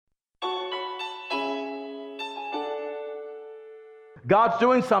God's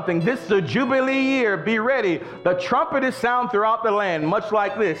doing something. This is a Jubilee year. Be ready. The trumpet is sound throughout the land, much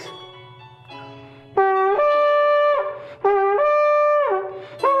like this.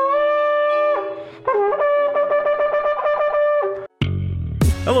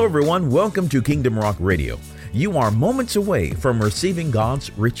 Hello, everyone. Welcome to Kingdom Rock Radio. You are moments away from receiving God's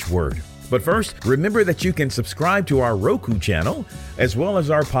rich word. But first, remember that you can subscribe to our Roku channel as well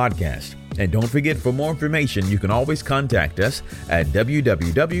as our podcast. And don't forget, for more information, you can always contact us at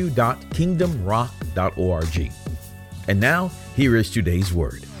www.kingdomrock.org. And now, here is today's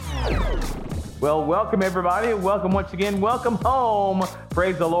word. Well, welcome everybody. Welcome once again. Welcome home.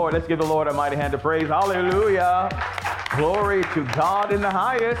 Praise the Lord. Let's give the Lord a mighty hand of praise. Hallelujah. Glory to God in the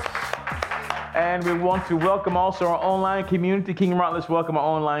highest. And we want to welcome also our online community. Kingdom Rock, let's welcome our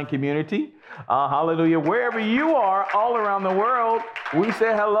online community. Hallelujah. Wherever you are, all around the world, we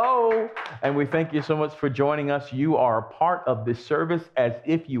say hello. And we thank you so much for joining us. You are a part of this service as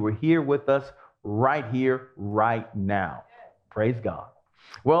if you were here with us right here, right now. Praise God.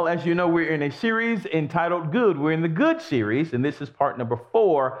 Well, as you know, we're in a series entitled Good. We're in the Good series, and this is part number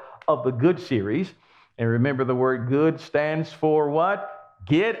 4 of the Good series. And remember, the word good stands for what?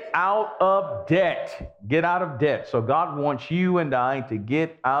 Get out of debt. Get out of debt. So God wants you and I to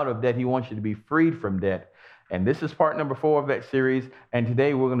get out of debt. He wants you to be freed from debt. And this is part number 4 of that series. And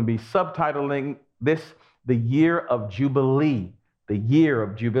today we're going to be subtitling this, The Year of Jubilee. The Year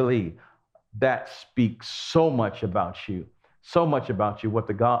of Jubilee. That speaks so much about you. So much about you, what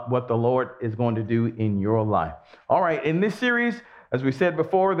the Lord is going to do in your life. All right, in this series, as we said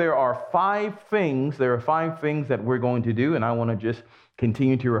before, there are 5 things. There are 5 things that we're going to do, and I want to just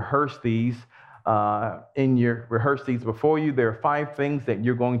continue to rehearse these before you. There are 5 things that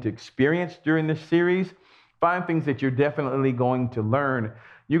you're going to experience during this series. 5 things that you're definitely going to learn.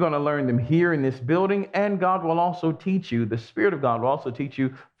 You're going to learn them here in this building, and God will also teach you. The Spirit of God will also teach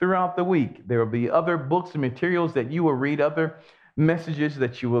you throughout the week. There will be other books and materials that you will read, other messages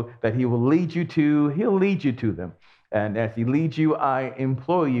that He will lead you to. He'll lead you to them. And as He leads you, I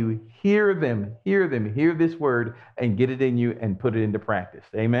implore you, hear this word, and get it in you and put it into practice.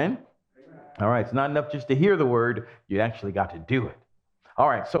 Amen? All right, it's not enough just to hear the word. You actually got to do it. All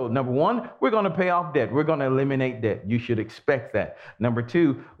right, so number 1, we're going to pay off debt. We're going to eliminate debt. You should expect that. Number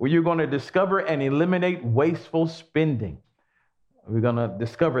 2, you're going to discover and eliminate wasteful spending. We're going to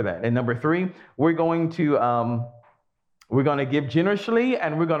discover that. And number 3, we're going to give generously,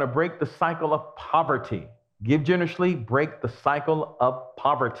 and we're going to break the cycle of poverty. Give generously, break the cycle of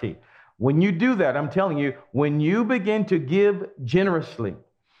poverty. When you do that, I'm telling you, when you begin to give generously,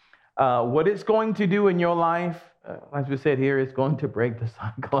 what it's going to do in your life, as we said here, it's going to break the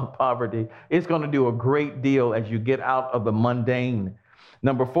cycle of poverty. It's going to do a great deal as you get out of the mundane.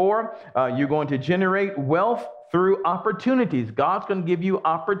 Number 4, you're going to generate wealth through opportunities. God's going to give you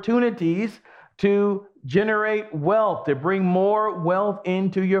opportunities to generate wealth, to bring more wealth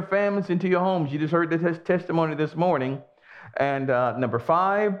into your families, into your homes. You just heard this testimony this morning. And number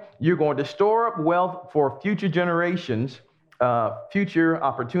 5, you're going to store up wealth for future generations, future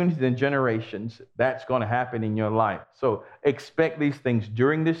opportunities and generations. That's going to happen in your life. So expect these things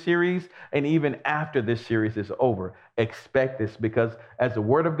during this series, and even after this series is over. Expect this, because as the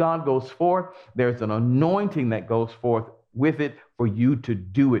word of God goes forth, there's an anointing that goes forth with it for you to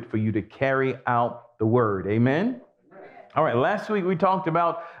do it, for you to carry out the word. Amen? All right, last week we talked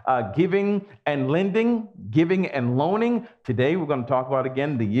about giving and lending, giving and loaning. Today we're going to talk about,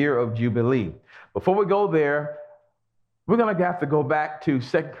 again, the year of Jubilee. Before we go there, we're going to have to go back to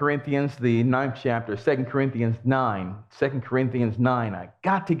 2 Corinthians, the 9th chapter, 2 Corinthians 9. 2 Corinthians 9. I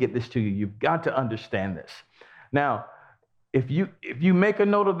got to get this to you. You've got to understand this. Now, if you make a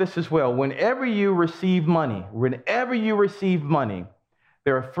note of this as well, whenever you receive money,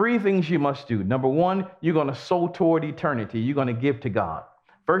 there are 3 things you must do. Number 1, you're going to sow toward eternity. You're going to give to God.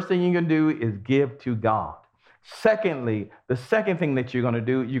 First thing you're going to do is give to God. Secondly, the second thing that you're going to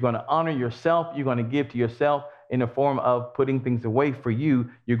do, you're going to honor yourself. You're going to give to yourself in the form of putting things away for you.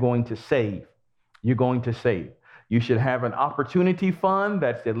 You're going to save. You're going to save. You should have an opportunity fund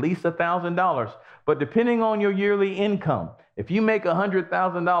that's at least $1,000. But depending on your yearly income, if you make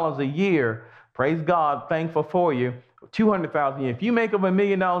 $100,000 a year, praise God, thankful for you, $200,000 a year. If you make up $1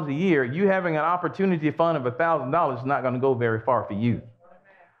 million a year, you having an opportunity fund of $1,000 is not going to go very far for you.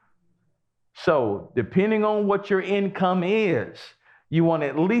 So depending on what your income is, you want to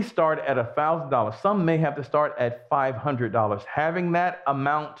at least start at $1,000. Some may have to start at $500. Having that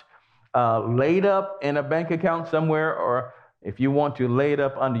amount laid up in a bank account somewhere, or if you want to lay it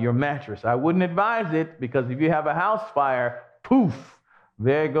up under your mattress. I wouldn't advise it, because if you have a house fire, poof,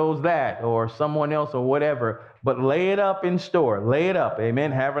 there goes that, or someone else, or whatever. But lay it up in store. Lay it up.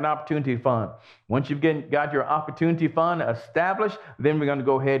 Amen. Have an opportunity fund. Once you've got your opportunity fund established, then we're going to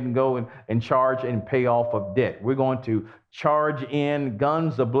go ahead and and charge and pay off of debt. We're going to charge in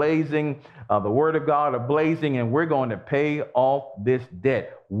guns a-blazing, the word of God a-blazing, and we're going to pay off this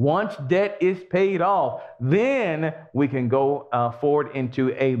debt. Once debt is paid off, then we can go forward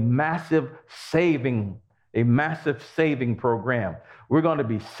into a massive saving program. We're going to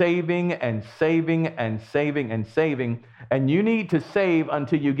be saving and saving and saving and saving. And you need to save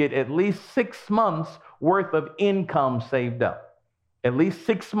until you get at least 6 months worth of income saved up. At least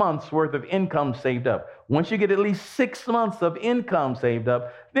 6 months worth of income saved up. Once you get at least 6 months of income saved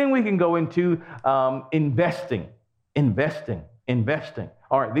up, then we can go into investing.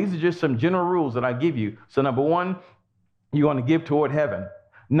 All right, these are just some general rules that I give you. So number one, you're going to give toward heaven.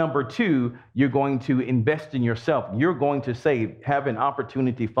 Number two, you're going to invest in yourself. You're going to save, have an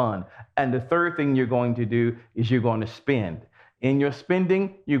opportunity fund. And the third thing you're going to do is you're going to spend. In your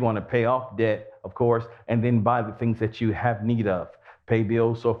spending, you're going to pay off debt, of course, and then buy the things that you have need of. Pay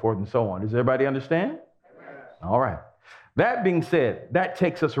bills, so forth and so on. Does everybody understand? Yes. All right. That being said, that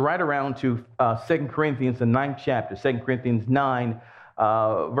takes us right around to 2 Corinthians, the 9th chapter, 2 Corinthians 9,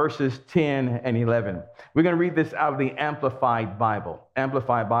 verses 10 and 11. We're going to read this out of the Amplified Bible.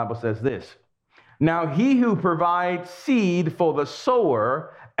 Amplified Bible says this: Now he who provides seed for the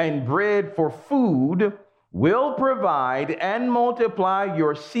sower and bread for food will provide and multiply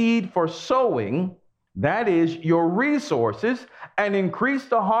your seed for sowing, that is, your resources, and increase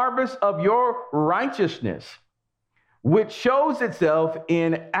the harvest of your righteousness, which shows itself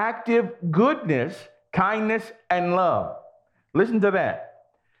in active goodness, kindness, and love. Listen to that.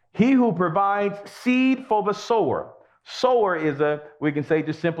 He who provides seed for the sower. Sower is we can say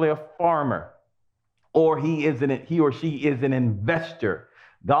just simply a farmer, or he or she is an investor.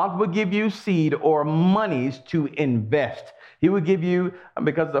 God will give you seed or monies to invest. He will give you,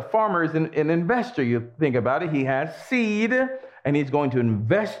 because the farmer is an investor. You think about it. He has seed and he's going to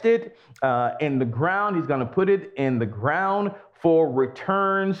invest it in the ground. He's going to put it in the ground for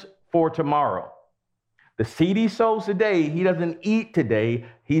returns for tomorrow. The seed he sows today, he doesn't eat today.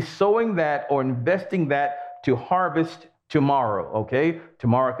 He's sowing that or investing that to harvest tomorrow, okay?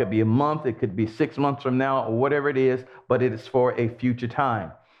 Tomorrow could be a month. It could be 6 months from now, or whatever it is, but it is for a future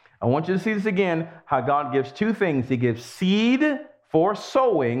time. I want you to see this again, how God gives two things. He gives seed for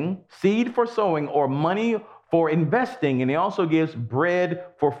sowing or money for investing, and he also gives bread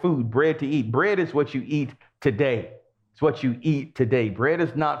for food, bread to eat. Bread is what you eat today. It's what you eat today. Bread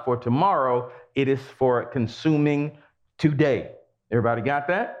is not for tomorrow. It is for consuming today. Everybody got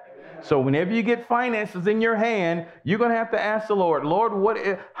that? So whenever you get finances in your hand, you're going to have to ask the Lord,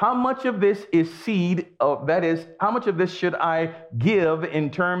 how much of this is seed? That is, how much of this should I give in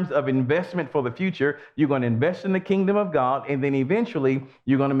terms of investment for the future? You're going to invest in the kingdom of God, and then eventually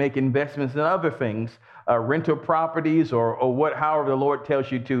you're going to make investments in other things, rental properties, or however the Lord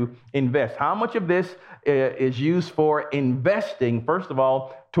tells you to invest. How much of this is used for investing, first of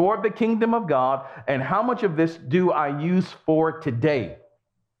all, toward the kingdom of God, and how much of this do I use for today?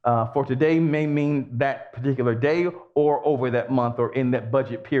 For today may mean that particular day or over that month or in that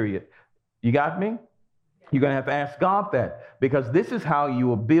budget period. You got me? You're going to have to ask God that, because this is how you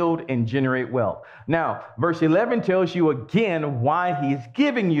will build and generate wealth. Now, verse 11 tells you again why he's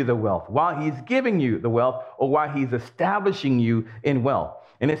giving you the wealth, or why he's establishing you in wealth.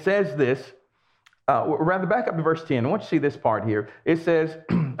 And it says this, rather back up to verse 10. I want you to see this part here. It says,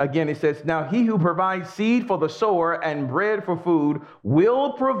 now he who provides seed for the sower and bread for food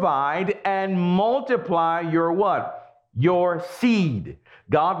will provide and multiply your what? Your seed.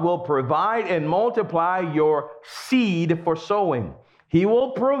 God will provide and multiply your seed for sowing.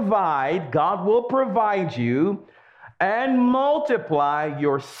 God will provide you and multiply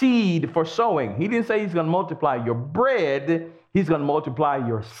your seed for sowing. He didn't say he's going to multiply your bread. He's going to multiply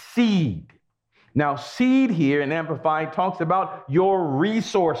your seed. Now, seed here in Amplified talks about your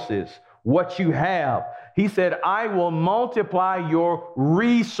resources, what you have. He said, I will multiply your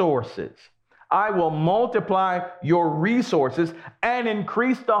resources. I will multiply your resources and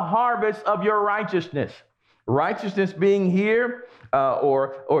increase the harvest of your righteousness. Righteousness being here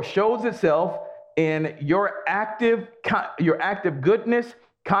or shows itself in your active goodness,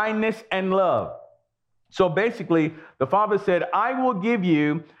 kindness, and love. So basically, the Father said, I will give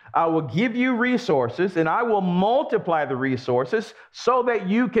you resources, and I will multiply the resources so that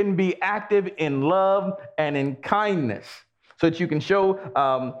you can be active in love and in kindness, so that you can show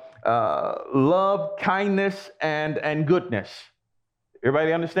love, kindness, and goodness.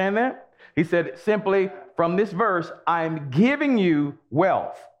 Everybody understand that? He said simply, from this verse, I'm giving you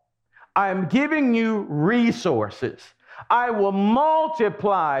wealth. I'm giving you resources. I will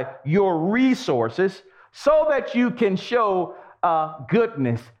multiply your resources so that you can show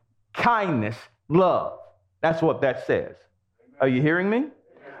goodness, kindness, love. That's what that says. Are you hearing me?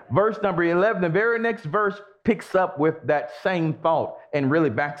 Verse number 11, the very next verse picks up with that same thought and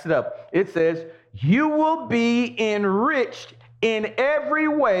really backs it up. It says, you will be enriched in every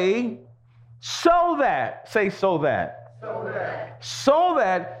way so that, say so that. So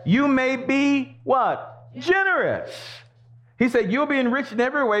that you may be what? Generous. He said, you'll be enriched in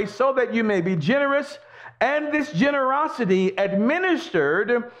every way so that you may be generous. And this generosity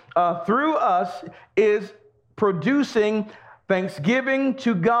administered through us is producing thanksgiving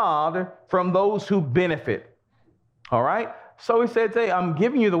to God from those who benefit. All right. So he said, hey, I'm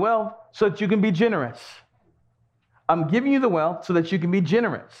giving you the wealth so that you can be generous. I'm giving you the wealth so that you can be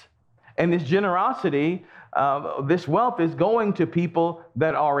generous. And this generosity, this wealth is going to people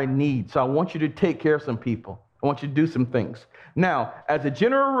that are in need. So I want you to take care of some people. I want you to do some things. Now, as a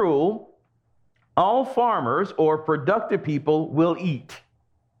general rule, all farmers or productive people will eat.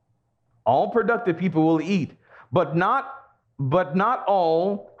 All productive people will eat, but not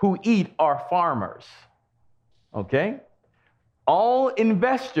all who eat are farmers. Okay? All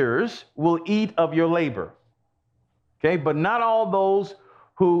investors will eat of your labor. Okay? But not all those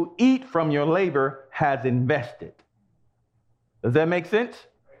who eat from your labor has invested. Does that make sense?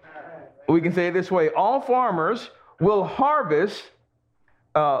 We can say it this way. All farmers will harvest,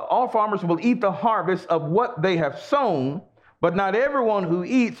 all farmers will eat the harvest of what they have sown, but not everyone who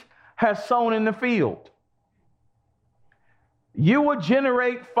eats has sown in the field. You will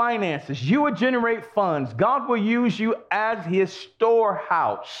generate finances. You will generate funds. God will use you as his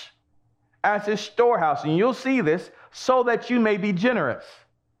storehouse. As his storehouse. And you'll see this so that you may be generous.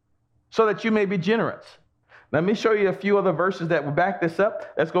 So that you may be generous. Let me show you a few other verses that will back this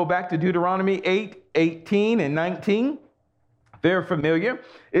up. Let's go back to Deuteronomy 8:18 and 19. They're familiar.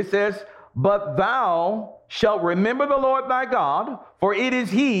 It says, but thou shalt remember the Lord thy God, for it is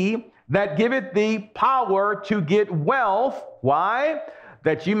he that giveth thee power to get wealth. Why?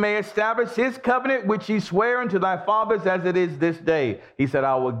 That you may establish his covenant, which he sware unto thy fathers as it is this day. He said,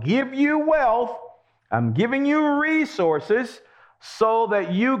 I will give you wealth. I'm giving you resources so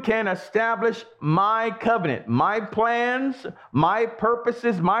that you can establish my covenant, my plans, my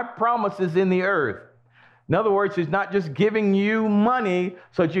purposes, my promises in the earth. In other words, he's not just giving you money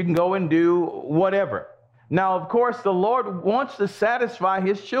so that you can go and do whatever. Now, of course, the Lord wants to satisfy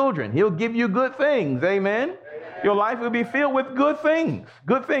his children. He'll give you good things. Amen. Your life will be filled with good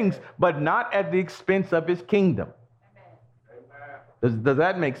things, but not at the expense of his kingdom. Does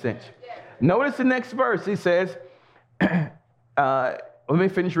that make sense? Notice the next verse. He says, let me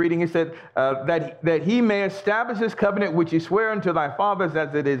finish reading. He said, that he may establish his covenant, which he sware unto thy fathers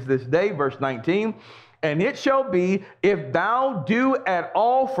as it is this day, verse 19. And it shall be, if thou do at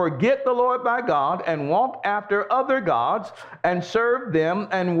all forget the Lord thy God, and walk after other gods, and serve them,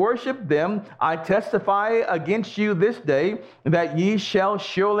 and worship them, I testify against you this day, that ye shall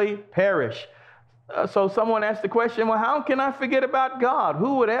surely perish. So someone asked the question, well, how can I forget about God?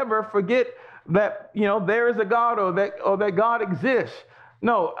 Who would ever forget that, there is a God or that God exists?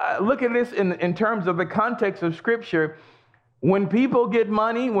 No, look at this in terms of the context of Scripture. When people get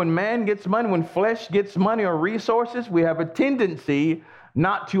money, when man gets money, when flesh gets money or resources, we have a tendency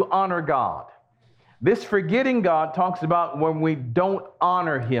not to honor God. This forgetting God talks about when we don't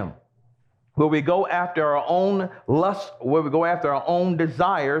honor him, where we go after our own lust, where we go after our own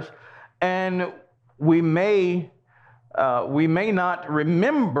desires, and we may not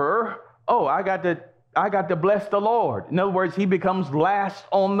remember, oh, I got to bless the Lord. In other words, he becomes last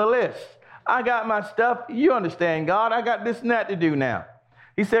on the list. I got my stuff. You understand, God. I got this and that to do now.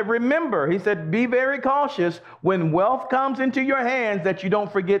 He said, remember, he said, be very cautious when wealth comes into your hands that you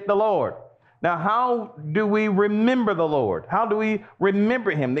don't forget the Lord. Now, how do we remember the Lord? How do we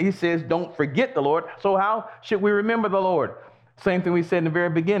remember him? He says, don't forget the Lord. So how should we remember the Lord? Same thing we said in the very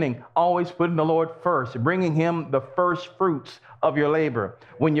beginning, always putting the Lord first, bringing him the first fruits of your labor.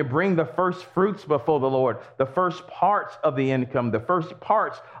 When you bring the first fruits before the Lord, the first parts of the income, the first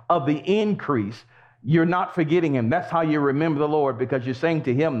parts of the increase, you're not forgetting him. That's how you remember the Lord, because you're saying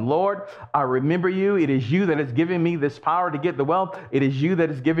to him, Lord, I remember you. It is you that has given me this power to get the wealth. It is you that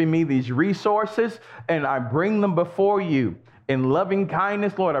has given me these resources, and I bring them before you. In loving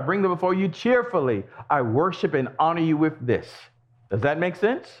kindness, Lord, I bring them before you cheerfully. I worship and honor you with this. Does that make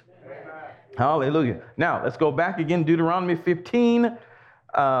sense? Amen. Hallelujah. Now, let's go back again, Deuteronomy 15.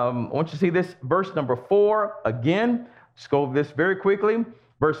 I want you to see this, verse number 4 again. Let's go over this very quickly.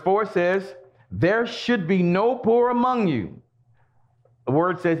 Verse 4 says, there should be no poor among you. The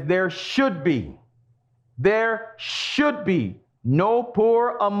word says there should be. There should be no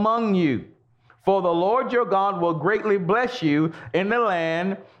poor among you. For the Lord your God will greatly bless you in the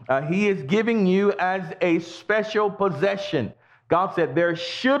land he is giving you as a special possession. God said there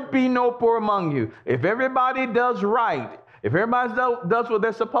should be no poor among you. If everybody does right, if everybody does what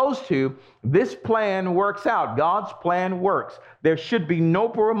they're supposed to, this plan works out. God's plan works. There should be no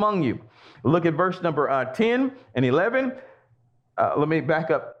poor among you. Look at verse number 10 and 11. Let me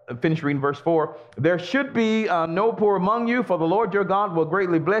back up and finish reading verse 4. There should be no poor among you, for the Lord your God will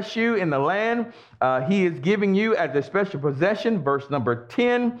greatly bless you in the land he is giving you as a special possession. Verse number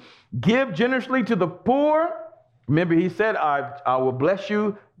 10, give generously to the poor. Remember, he said, I will bless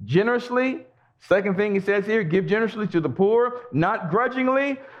you generously. Second thing he says here, give generously to the poor, not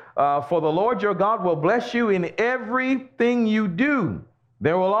grudgingly, for the Lord your God will bless you in everything you do.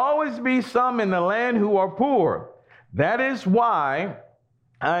 There will always be some in the land who are poor. That is why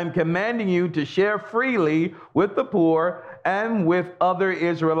I'm commanding you to share freely with the poor and with other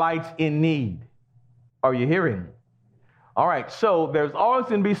Israelites in need. Are you hearing? All right, so there's always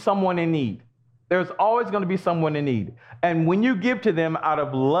going to be someone in need. There's always going to be someone in need. And when you give to them out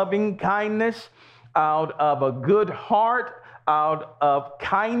of loving kindness, out of a good heart, out of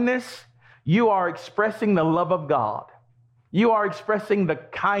kindness, you are expressing the love of God. You are expressing the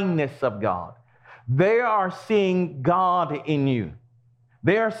kindness of God. They are seeing God in you.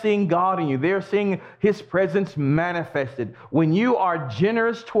 They are seeing God in you. They are seeing his presence manifested. When you are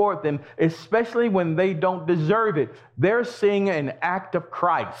generous toward them, especially when they don't deserve it, they're seeing an act of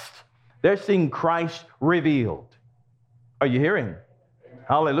Christ. They're seeing Christ revealed. Are you hearing?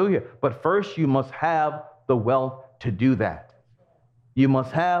 Hallelujah. But first, you must have the wealth to do that. You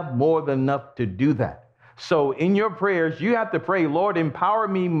must have more than enough to do that. So in your prayers, you have to pray, Lord, empower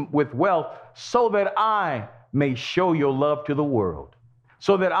me with wealth so that I may show your love to the world,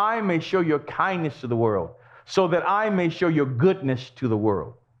 so that I may show your kindness to the world, so that I may show your goodness to the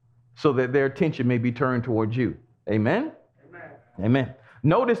world, so that their attention may be turned towards you. Amen? Amen. Amen.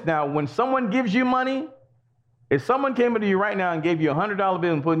 Notice now, when someone gives you money, if someone came to you right now and gave you $100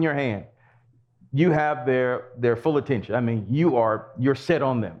 bill and put it in your hand, you have their full attention. I mean, you're set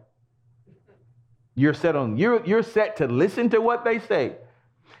on them. You're set on. You're set to listen to what they say.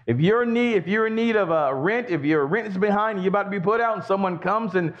 If you're in need of a rent, if your rent is behind and you're about to be put out, and someone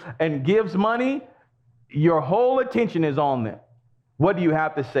comes and gives money, your whole attention is on them. What do you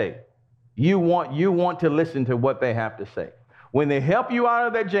have to say? You want to listen to what they have to say. When they help you out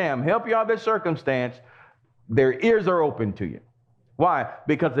of that jam, help you out of that circumstance, their ears are open to you. Why?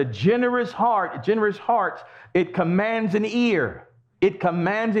 Because a generous heart, it commands an ear. It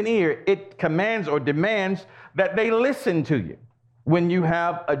commands an ear. It commands or demands that they listen to you. When you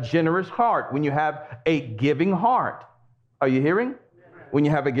have a generous heart, when you have a giving heart. Are you hearing? When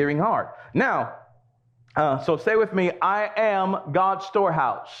you have a giving heart. Now, so say with me, I am God's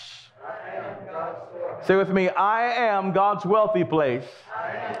storehouse. I am God's storehouse. Say with me, I am God's wealthy place.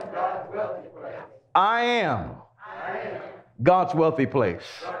 I am God's wealthy place. I am God's wealthy place.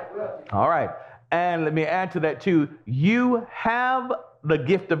 All right. And let me add to that too. You have the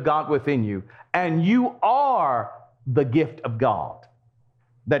gift of God within you, and you are the gift of God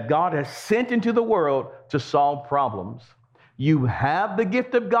that God has sent into the world to solve problems. You have the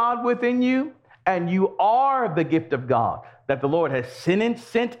gift of God within you, and you are the gift of God that the Lord has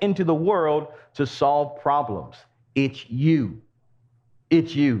sent into the world to solve problems. It's you.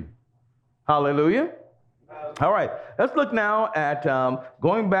 It's you. Hallelujah. All right, let's look now at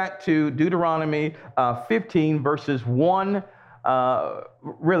going back to Deuteronomy 15, verses 1,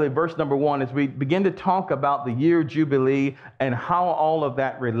 really verse number 1, as we begin to talk about the year Jubilee and how all of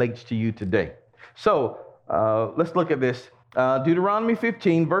that relates to you today. So let's look at this. Deuteronomy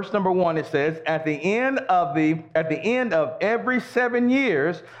 15, verse number 1, it says, at the end of every 7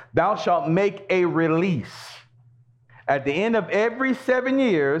 years, thou shalt make a release. At the end of every 7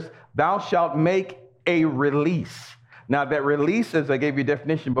 years, thou shalt make a release. Now that release, as I gave you a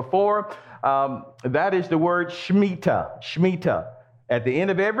definition before, that is the word Shemitah. Shemitah. At the end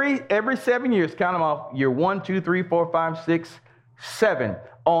of every 7 years, count them off, year 1, 2, 3, 4, 5, 6, 7.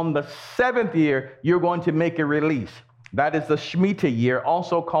 On the 7th year, you're going to make a release. That is the Shemitah year,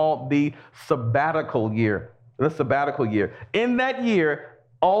 also called the sabbatical year. The sabbatical year. In that year,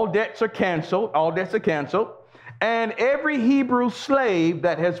 all debts are canceled. All debts are canceled. And every Hebrew slave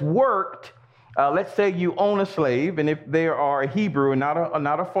that has worked, let's say you own a slave, and if they are a Hebrew and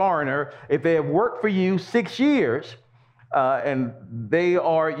not a foreigner, if they have worked for you 6 years, and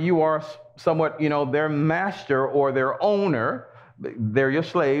you are somewhat, their master or their owner, they're your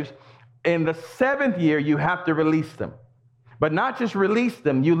slaves. In the 7th year, you have to release them. But not just release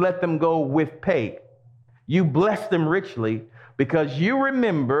them, you let them go with pay. You bless them richly, because you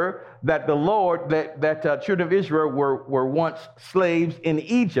remember that the Lord, that children of Israel were once slaves in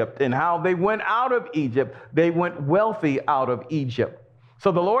Egypt, and how they went out of Egypt. They went wealthy out of Egypt.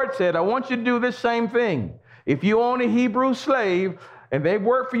 So the Lord said, I want you to do this same thing. If you own a Hebrew slave and they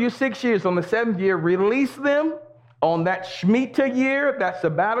work for you 6 years, on the 7th year, release them. On that Shemitah year, that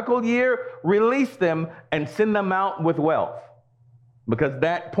sabbatical year, release them and send them out with wealth, because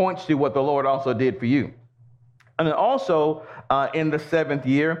that points to what the Lord also did for you. And then also in the 7th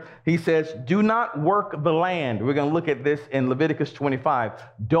year, he says, do not work the land. We're going to look at this in Leviticus 25.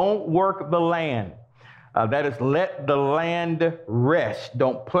 Don't work the land. That is, let the land rest.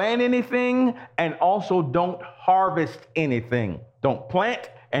 Don't plant anything, and also don't harvest anything. Don't plant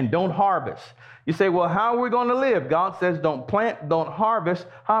and don't harvest. You say, well, how are we going to live? God says, don't plant, don't harvest.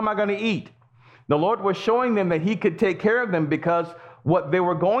 How am I going to eat? The Lord was showing them that he could take care of them, because what they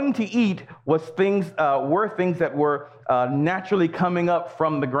were going to eat was things that were naturally coming up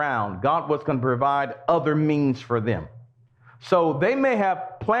from the ground. God was going to provide other means for them. So they may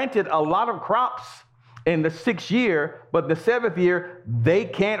have planted a lot of crops in the 6th year, but the 7th year, they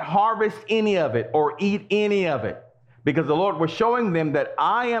can't harvest any of it or eat any of it, because the Lord was showing them that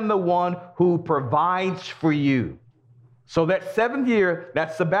I am the one who provides for you. So that 7th year,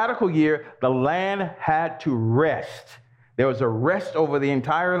 that sabbatical year, the land had to rest. There was a rest over the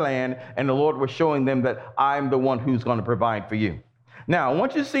entire land, and the Lord was showing them that I'm the one who's going to provide for you. Now, I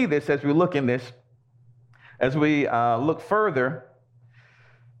want you to see this as we look in this, as we look further.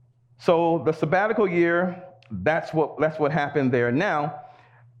 So the sabbatical year, that's what happened there. Now,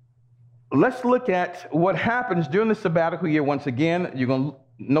 let's look at what happens during the sabbatical year. Once again, you're going to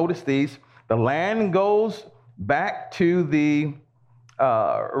notice these. The land goes back to the,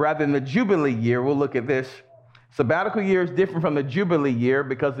 rather than the Jubilee year. We'll look at this. Sabbatical year is different from the Jubilee year,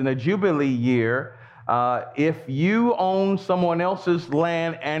 because in the Jubilee year, if you own someone else's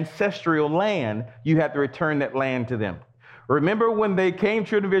land, ancestral land, you have to return that land to them. Remember when they came,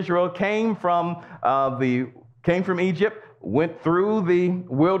 children of Israel came from Egypt, went through the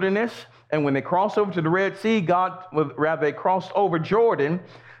wilderness, and when they crossed over to the Red Sea, they crossed over Jordan,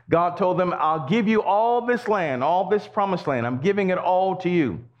 God told them, I'll give you all this land, all this promised land. I'm giving it all to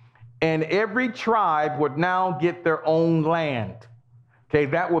you. And every tribe would now get their own land. Okay,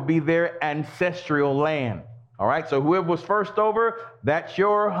 that would be their ancestral land. All right, so whoever was first over, that's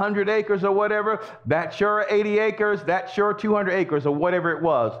your 100 acres or whatever. That's your 80 acres. That's your 200 acres or whatever it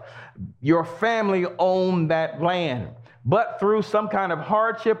was. Your family owned that land. But through some kind of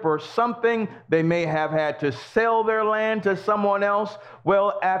hardship or something, they may have had to sell their land to someone else.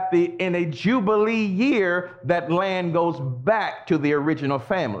 Well, in a Jubilee year, that land goes back to the original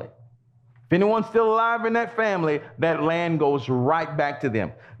family. If anyone's still alive in that family, that land goes right back to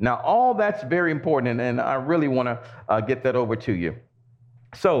them. Now, all that's very important, and I really want to get that over to you.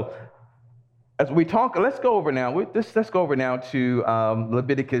 So, as we talk, let's go over now to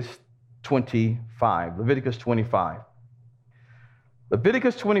Leviticus 25. Leviticus 25.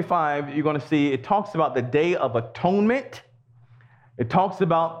 Leviticus 25, you're going to see it talks about the Day of Atonement. It talks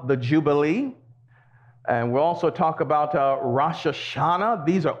about the Jubilee. And we'll also talk about Rosh Hashanah.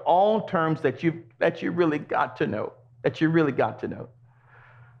 These are all terms that you really got to know,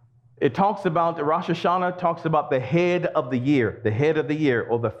 It talks about, the Rosh Hashanah talks about the head of the year,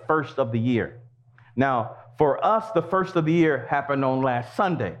 or the first of the year. Now, for us, the first of the year happened on last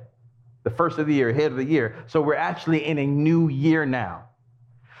Sunday. The first of the year, head of the year. So we're actually in a new year now.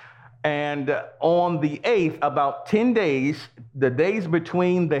 And on the 8th, about 10 days, the days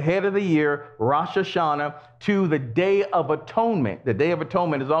between the head of the year, Rosh Hashanah, to the Day of Atonement. The Day of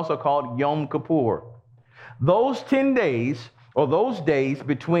Atonement is also called Yom Kippur. Those 10 days, or those days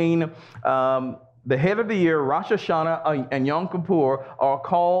between the head of the year, Rosh Hashanah, and Yom Kippur, are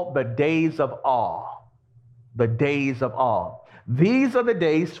called the Days of Awe. The Days of Awe. These are the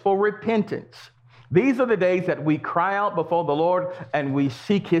days for repentance. These are the days that we cry out before the Lord and we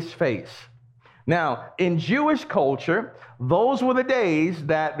seek his face. Now, in Jewish culture, those were the days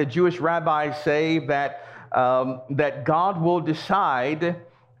that the Jewish rabbis say that God will decide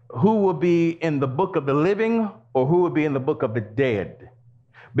who will be in the book of the living or who will be in the book of the dead.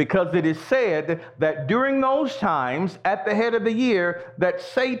 Because it is said that during those times, at the head of the year, that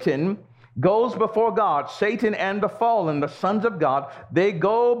Satan goes before God. Satan and the fallen, the sons of God, they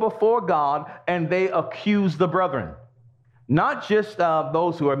go before God and they accuse the brethren. Not just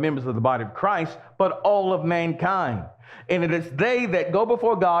those who are members of the body of Christ, but all of mankind. And it is they that go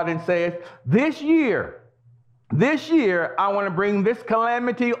before God and say, this year, This year, I want to bring this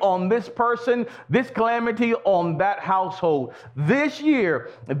calamity on this person, this calamity on that household. This year,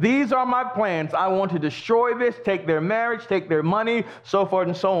 these are my plans. I want to destroy this, take their marriage, take their money, so forth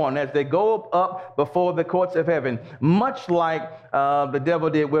and so on, as they go up before the courts of heaven. Much like the devil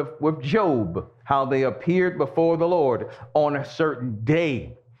did with Job, how they appeared before the Lord on a certain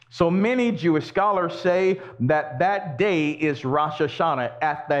day. So many Jewish scholars say that that day is Rosh Hashanah,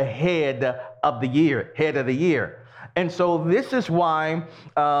 at the head of the year. And so this is why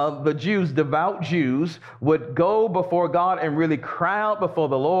the Jews, devout Jews, would go before God and really cry out before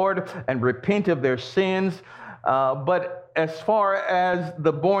the Lord and repent of their sins. But as far as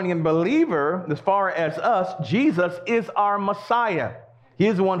the born-again believer, as far as us, Jesus is our Messiah. He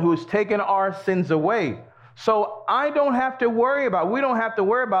is the one who has taken our sins away. So we don't have to worry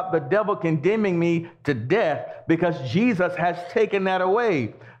about the devil condemning me to death, because Jesus has taken that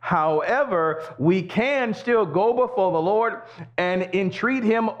away. However, we can still go before the Lord and entreat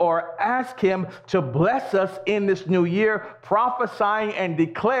him or ask him to bless us in this new year, prophesying and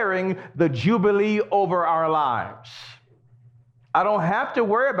declaring the Jubilee over our lives. I don't have to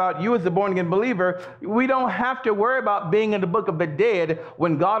worry about you as a born-again believer. We don't have to worry about being in the book of the dead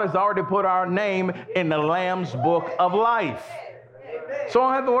when God has already put our name in the Lamb's book of life. So I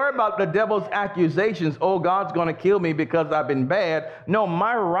don't have to worry about the devil's accusations. Oh, God's going to kill me because I've been bad. No,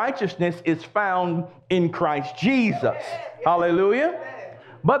 my righteousness is found in Christ Jesus. Hallelujah.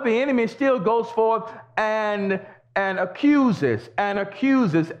 But the enemy still goes forth and accuses and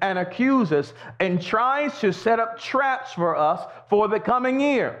tries to set up traps for us for the coming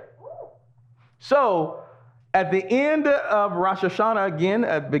year. So at the end of Rosh Hashanah, again,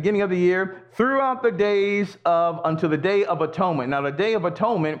 at the beginning of the year, throughout the days until the Day of Atonement. Now, the Day of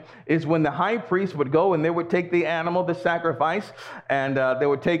Atonement is when the high priest would go and they would take the animal, the sacrifice, and they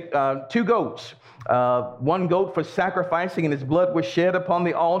would take 2 goats. One goat for sacrificing, and his blood was shed upon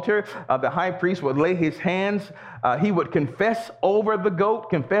the altar. The high priest would lay his hands. He would confess over the goat,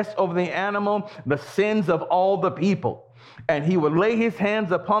 confess over the animal, the sins of all the people. And he would lay his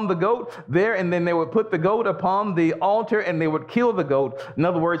hands upon the goat there, and then they would put the goat upon the altar and they would kill the goat. In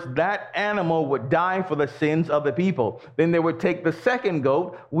other words, that animal would die for the sins of the people. Then they would take the second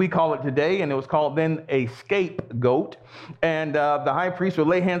goat, we call it today, and it was called then a scapegoat. And the high priest would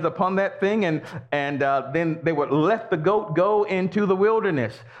lay hands upon that thing, and then they would let the goat go into the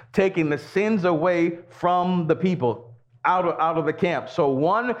wilderness, taking the sins away from the people out of the camp. So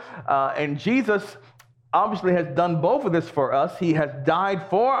and Jesus obviously has done both of this for us. He has died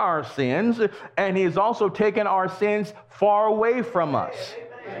for our sins, and he has also taken our sins far away from us.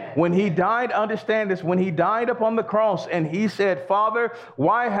 When he died, understand this, when he died upon the cross and he said, Father,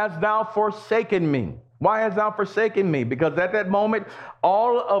 why hast thou forsaken me? Why hast thou forsaken me? Because at that moment,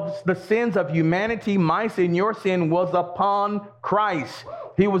 all of the sins of humanity, my sin, your sin, was upon Christ.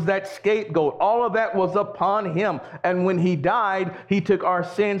 He was that scapegoat. All of that was upon him. And when he died, he took our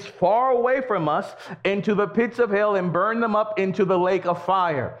sins far away from us into the pits of hell and burned them up into the lake of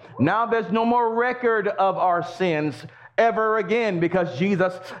fire. Now there's no more record of our sins ever again, because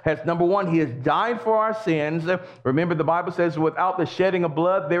Jesus has, number one, he has died for our sins. Remember, the Bible says without the shedding of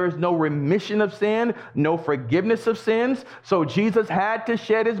blood, there is no remission of sin, no forgiveness of sins. So Jesus had to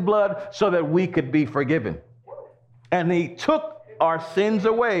shed his blood so that we could be forgiven. And he took our sins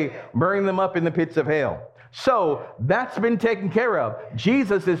away, burning them up in the pits of hell. So that's been taken care of.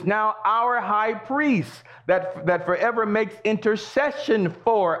 Jesus is now our high priest that forever makes intercession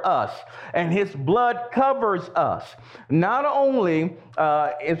for us, and his blood covers us. Not only,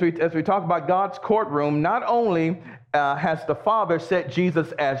 as we talk about God's courtroom, not only has the Father set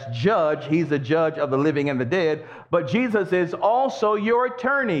Jesus as judge, he's the judge of the living and the dead, but Jesus is also your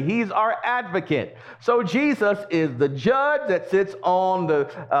attorney. He's our advocate. So Jesus is the judge that sits on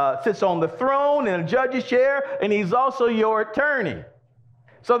the throne in a judge's chair, and he's also your attorney.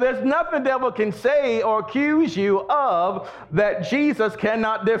 So there's nothing the devil can say or accuse you of that Jesus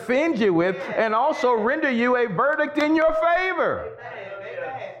cannot defend you with, and also render you a verdict in your favor.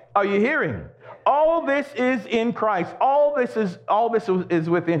 Are you hearing? All this is in Christ. All this is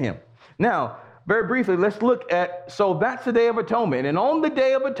within him. Now, very briefly, let's look at, so that's the Day of Atonement. And on the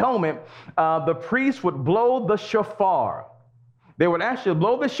Day of Atonement, the priest would blow the shofar. They would actually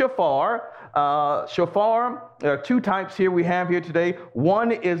blow the shofar. Shofar, there are 2 types here we have here today.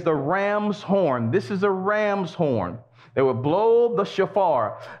 One is the ram's horn. This is a ram's horn. They would blow the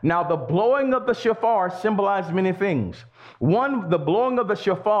shofar. Now, the blowing of the shofar symbolized many things. One, the blowing of the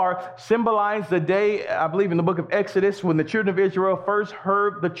shofar symbolized the day, I believe in the book of Exodus, when the children of Israel first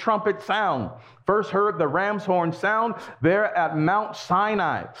heard the trumpet sound, first heard the ram's horn sound there at Mount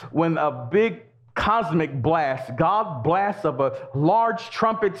Sinai, when a big cosmic blast, God blasts of a large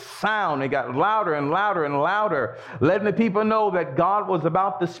trumpet sound. It got louder and louder and louder, letting the people know that God was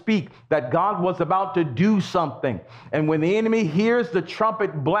about to speak, that God was about to do something. And when the enemy hears the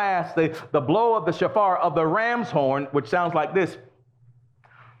trumpet blast, the blow of the shofar, of the ram's horn, which sounds like this,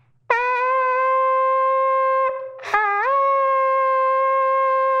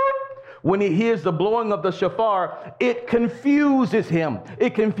 when he hears the blowing of the shofar, it confuses him.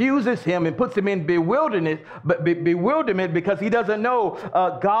 It confuses him and puts him in bewilderment because he doesn't know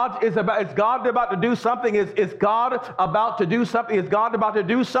is God about to do something? Is God about to do something? Is God about to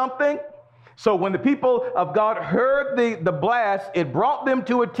do something? So when the people of God heard the blast, it brought them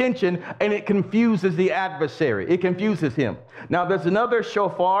to attention, and it confuses the adversary. It confuses him. Now there's another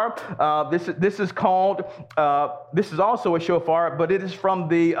shofar. This is also a shofar, but it is from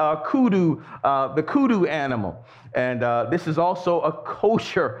the kudu animal, and this is also a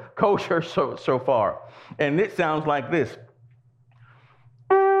kosher shofar, and it sounds like this.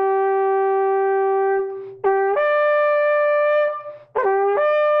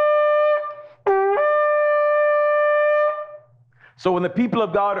 So when the people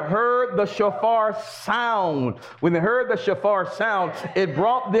of God heard the shofar sound, it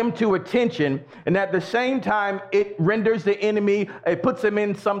brought them to attention. And at the same time, it renders the enemy, it puts them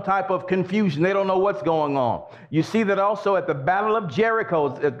in some type of confusion. They don't know what's going on. You see that also at the Battle of Jericho.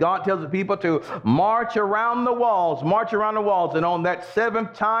 God tells the people to march around the walls. And on that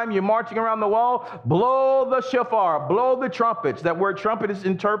seventh time you're marching around the wall, blow the shofar, blow the trumpets. That word trumpet is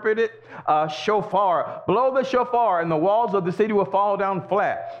interpreted shofar. Blow the shofar, and the walls of the city will fall down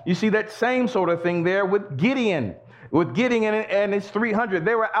flat. You see that same sort of thing there with Gideon. And his 300.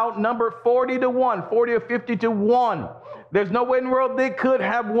 They were outnumbered 40 or 50 to 1. There's no way in the world they could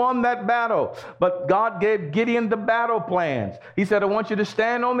have won that battle. But God gave Gideon the battle plans. He said, I want you to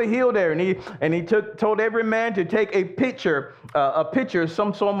stand on the hill there. And he told every man to take a pitcher,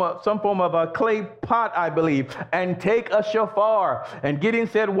 some form of a clay pot, I believe, and take a shofar. And Gideon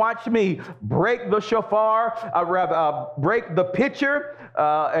said, watch me break the shofar, break the pitcher.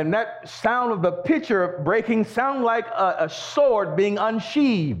 And that sound of the pitcher breaking sound like a sword being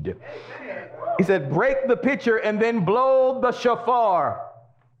unsheathed. He said, break the pitcher and then blow the shofar.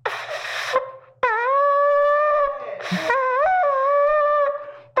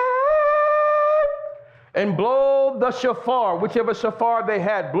 And blow the shofar, whichever shofar they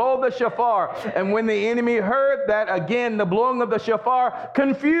had, blow the shofar. And when the enemy heard that, again, the blowing of the shofar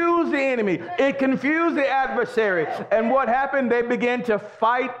confused the enemy. It confused the adversary. And what happened? They began to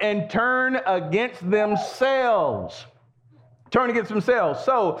fight and turn against themselves.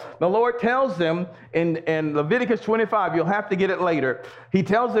 So the Lord tells them in Leviticus 25, you'll have to get it later. He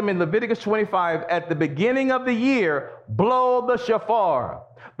tells them in Leviticus 25, at the beginning of the year, blow the shofar.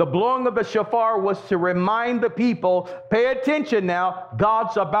 The blowing of the shofar was to remind the people, pay attention now,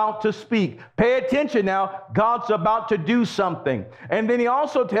 God's about to speak. Pay attention now, God's about to do something. And then he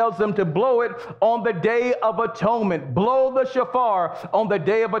also tells them to blow it on the Day of Atonement. Blow the shofar on the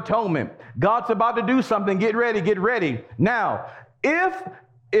Day of Atonement. God's about to do something. Get ready. Now, if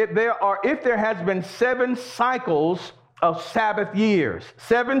there has been 7 cycles of Sabbath years,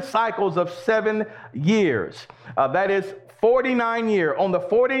 7 cycles of 7 years, that is 49 years. On the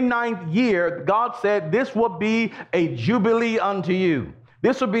 49th year, God said, this will be a jubilee unto you.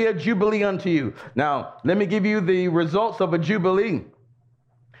 This will be a jubilee unto you. Now, let me give you the results of a jubilee.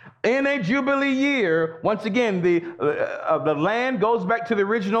 In a jubilee year, once again, the land goes back to the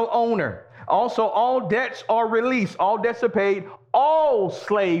original owner. Also, all debts are released. All debts are paid. All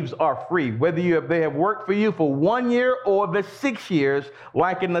slaves are free, whether they have worked for you for 1 year or the 6 years,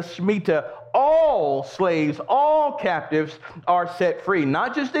 like in the Shemitah. All slaves, all captives are set free.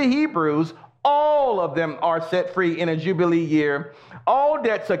 Not just the Hebrews, all of them are set free in a Jubilee year. All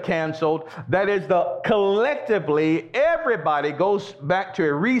debts are canceled. That is, collectively, everybody goes back to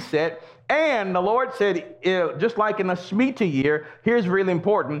a reset. And the Lord said, just like in a Shemitah year, here's really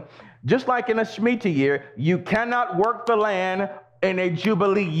important. Just like in a Shemitah year, you cannot work the land in a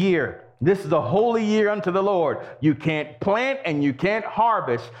Jubilee year. This is a holy year unto the Lord. You can't plant and you can't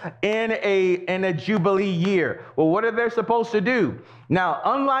harvest in a Jubilee year. Well, what are they supposed to do? Now,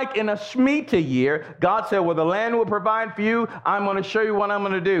 unlike in a Shemitah year, God said, well, the land will provide for you. I'm going to show you what I'm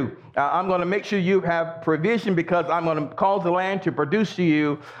going to do. I'm going to make sure you have provision because I'm going to cause the land to produce to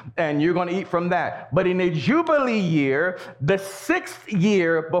you, and you're going to eat from that. But in a Jubilee year, the 6th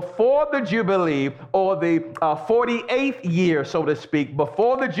year before the Jubilee, or the 48th year, so to speak,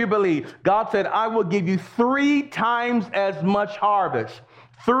 before the Jubilee, God said, I will give you 3 times as much harvest.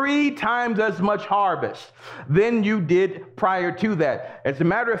 3 times as much harvest than you did prior to that. As a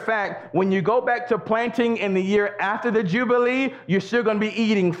matter of fact, when you go back to planting in the year after the Jubilee, you're still going to be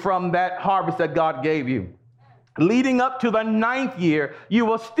eating from that harvest that God gave you. Leading up to the 9th year, you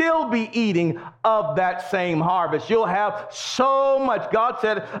will still be eating of that same harvest. You'll have so much. God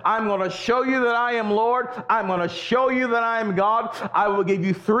said, I'm going to show you that I am Lord. I'm going to show you that I am God. I will give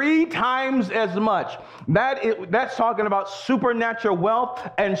you 3 times as much. That's talking about supernatural wealth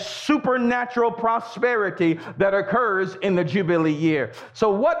and supernatural prosperity that occurs in the Jubilee year. So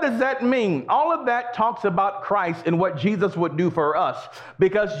what does that mean? All of that talks about Christ and what Jesus would do for us,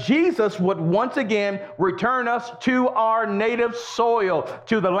 because Jesus would once again return us to our native soil,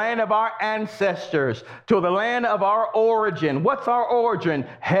 to the land of our ancestors, to the land of our origin. What's our origin?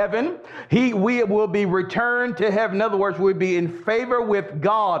 Heaven. We will be returned to heaven. In other words, we'll be in favor with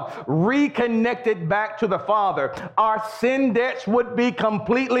God, reconnected back to the Father. Our sin debts would be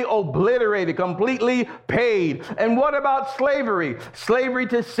completely obliterated, completely paid. And what about slavery? Slavery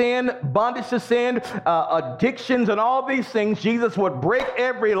to sin, bondage to sin, addictions, and all these things. Jesus would break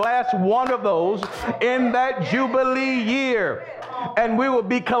every last one of those in that Jubilee year, and we will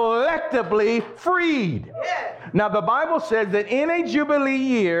be collectively freed. Now, the Bible says that in a Jubilee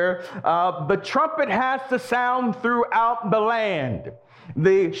year, the trumpet has to sound throughout the land.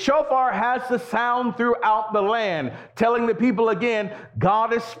 The shofar has to sound throughout the land, telling the people again,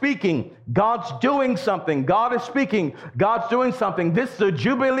 God is speaking. God's doing something. God is speaking. God's doing something. This is a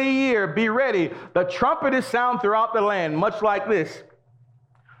Jubilee year. Be ready. The trumpet is sound throughout the land, much like this.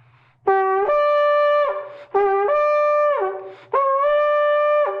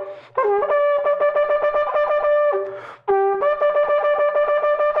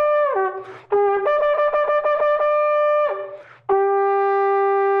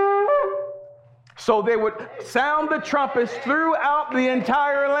 So they would sound the trumpets throughout the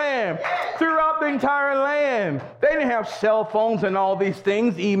entire land. Throughout the entire land. They didn't have cell phones and all these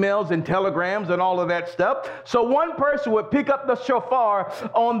things, emails and telegrams and all of that stuff. So one person would pick up the shofar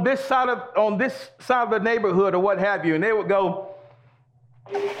on this side of the neighborhood or what have you, and they would go.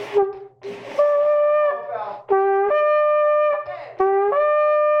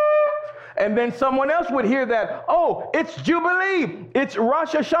 And then someone else would hear that, oh, it's Jubilee, it's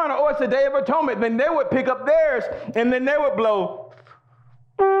Rosh Hashanah, or it's the Day of Atonement. Then they would pick up theirs, and then they would blow.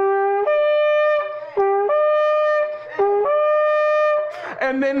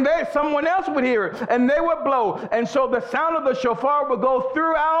 And then someone else would hear it, and they would blow. And so the sound of the shofar would go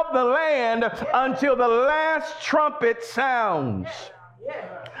throughout the land until the last trumpet sounds.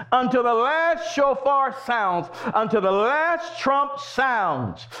 Until the last shofar sounds, until the last trump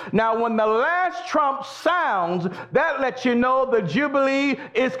sounds. Now, when the last trump sounds, that lets you know the Jubilee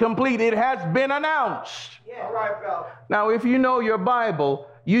is complete. It has been announced. Yeah. All right, Bill. Now, if you know your Bible,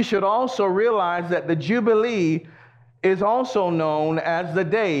 you should also realize that the Jubilee is also known as the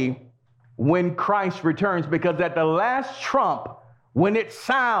day when Christ returns, because at the last trump, when it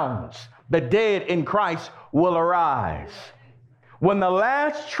sounds, the dead in Christ will arise. When the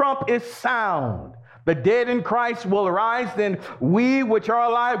last trump is sound, the dead in Christ will arise, then we which are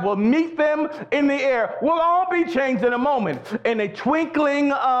alive will meet them in the air. We'll all be changed in a moment, in a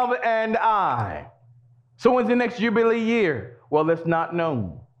twinkling of an eye. So when's the next Jubilee year? Well, it's not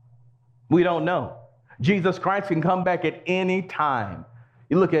known. We don't know. Jesus Christ can come back at any time.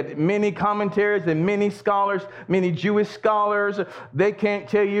 You look at many commentaries and many scholars, many Jewish scholars, they can't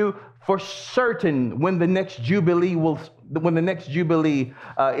tell you for certain when the next Jubilee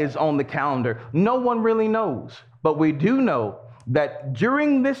is on the calendar. No one really knows. But we do know that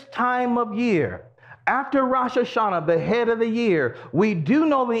during this time of year, after Rosh Hashanah, the head of the year, we do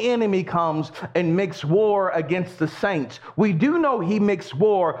know the enemy comes and makes war against the saints. We do know he makes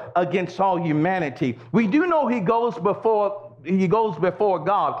war against all humanity. We do know he goes before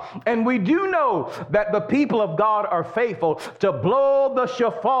God. And we do know that the people of God are faithful to blow the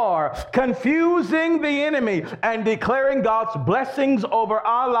shofar, confusing the enemy and declaring God's blessings over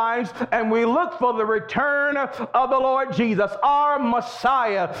our lives. And we look for the return of the Lord Jesus, our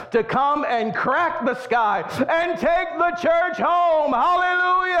Messiah, to come and crack the sky and take the church home.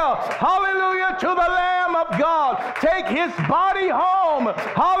 Hallelujah. Hallelujah to the Lamb of God. Take his body home.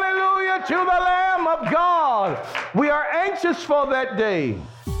 Hallelujah to the Lamb of God. We are anxious for that day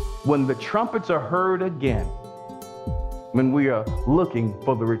when the trumpets are heard again, when we are looking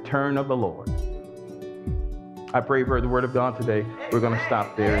for the return of the Lord. I pray for the word of God today. We're going to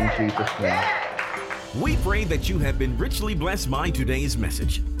stop there in Jesus' name. We pray that you have been richly blessed by today's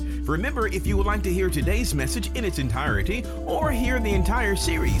message. Remember, if you would like to hear today's message in its entirety or hear the entire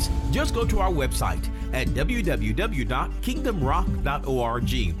series, just go to our website, at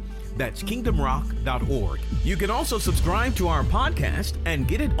www.kingdomrock.org. That's kingdomrock.org. You can also subscribe to our podcast and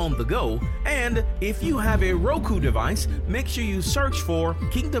get it on the go. And if you have a Roku device, make sure you search for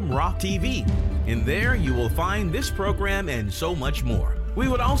Kingdom Rock TV. In there, you will find this program and so much more. We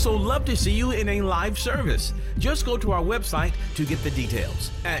would also love to see you in a live service. Just go to our website to get the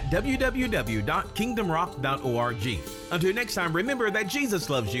details at www.kingdomrock.org. Until next time, remember that Jesus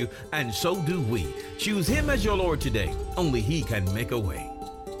loves you, and so do we. Choose Him as your Lord today. Only He can make a way.